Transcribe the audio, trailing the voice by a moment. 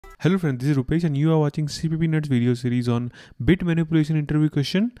Hello friends, this is Rupesh and you are watching CPP Nuts video series on bit manipulation interview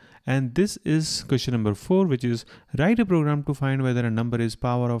question, and this is question number 4, which is write a program to find whether a number is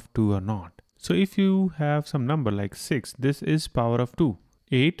power of 2 or not. So if you have some number like 6, this is power of 2.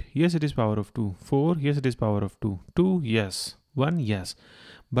 8, yes it is power of 2. 4, yes it is power of 2. 2, yes. 1, yes.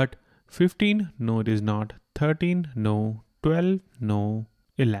 But 15, no it is not. 13, no. 12, no.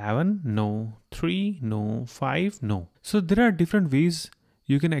 11, no. 3, no. 5, no. So there are different ways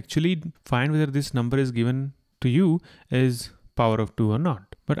you can actually find whether this number is given to you is power of 2 or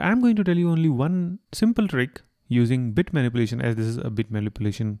not. But I'm going to tell you only one simple trick using bit manipulation, as this is a bit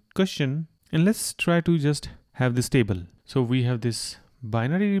manipulation question. And let's try to just have this table. So we have this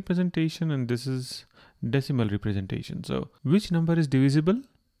binary representation and this is decimal representation. So which number is divisible?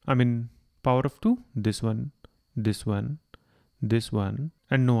 I mean power of 2, this one, this one, this one,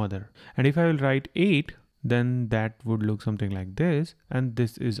 and no other. And if I will write 8, then that would look something like this, and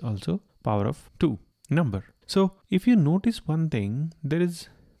this is also power of 2 number. So if you notice one thing, there is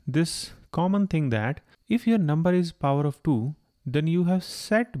this common thing that if your number is power of 2, then you have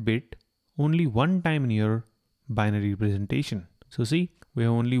set bit only one time in your binary representation. So see, we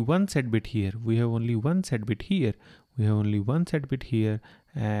have only one set bit here, we have only one set bit here, we have only one set bit here,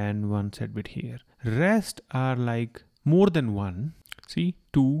 and one set bit here. Rest are like more than one. See,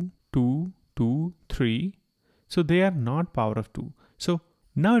 2, 2, 2, 3. So they are not power of 2. So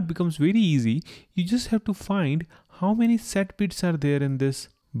now it becomes very easy. You just have to find how many set bits are there in this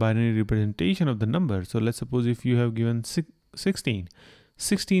binary representation of the number. So let's suppose if you have given 16.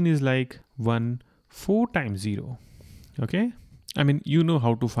 16 is like 1, 4 times 0. Okay. I mean, you know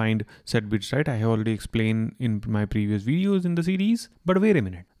how to find set bits, right? I have already explained in my previous videos in the series. But wait a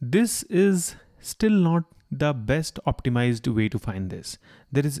minute. This is still not the best optimized way to find this.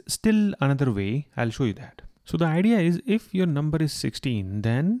 There is still another way. I'll show you that. So the idea is if your number is 16,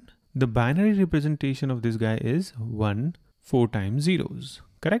 then the binary representation of this guy is 1, 4 times zeros,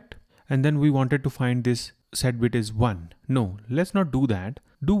 correct? And then we wanted to find this set bit is 1. No, let's not do that.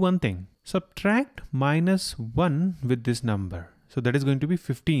 Do one thing. Subtract minus 1 with this number. So that is going to be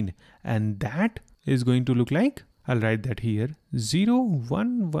 15. And that is going to look like, I'll write that here, 0,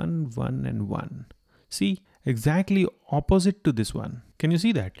 1, 1, 1, and 1. See, exactly opposite to this one. Can you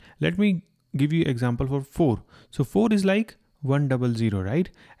see that? Let me give you example for 4. So 4 is like 100, right?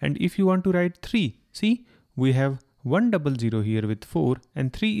 And if you want to write 3, see, we have 100 here with 4,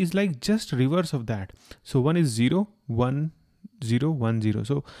 and 3 is like just reverse of that. So 1 is 0, 1, 0, 1, 0.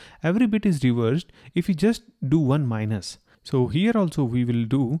 So every bit is reversed if you just do 1 minus. So here also we will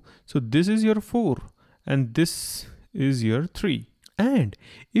do, so this is your 4 and this is your 3. And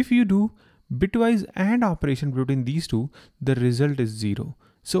if you do bitwise AND operation between these two, the result is 0.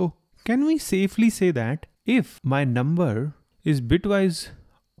 So can we safely say that if my number is bitwise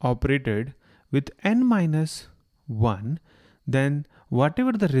operated with n minus 1, then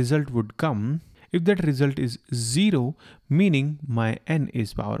whatever the result would come, if that result is 0, meaning my n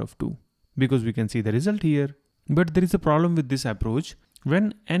is power of 2, because we can see the result here. But there is a problem with this approach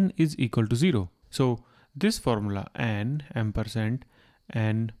when n is equal to 0. So this formula n ampersand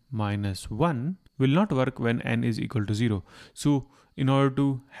n minus 1 will not work when n is equal to 0. So in order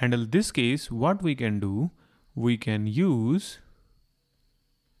to handle this case, what we can do, we can use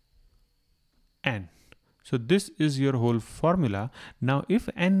n. So this is your whole formula. Now if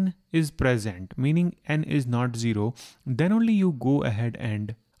n is present, meaning n is not 0, then only you go ahead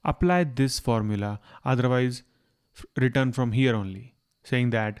and apply this formula. Otherwise return from here only, saying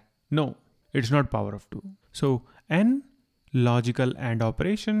that no, it's not power of 2. So n logical AND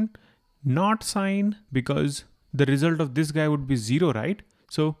operation, not sign, because the result of this guy would be 0, right?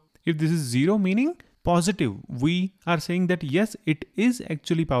 So if this is 0 meaning positive, we are saying that yes, it is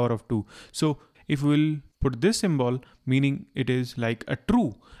actually power of 2. So if we'll put this symbol, meaning it is like a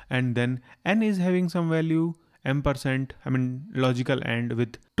true, and then n is having some value, ampersand, I mean logical AND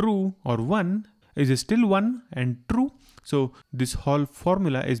with true or 1 is still 1 and true. So this whole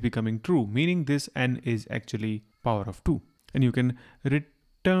formula is becoming true, meaning this n is actually power of 2. And you can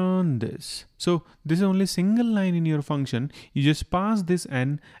return this. So this is only single line in your function. You just pass this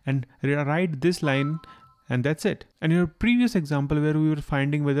n and write this line, and that's it. And your previous example where we were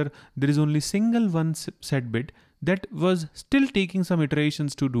finding whether there is only single one set bit, that was still taking some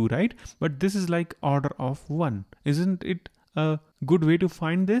iterations to do, right? But this is like order of 1. Isn't it a good way to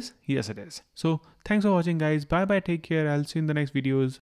find this? Yes, it is. So thanks for watching guys. Bye bye. Take care. I'll see you in the next videos.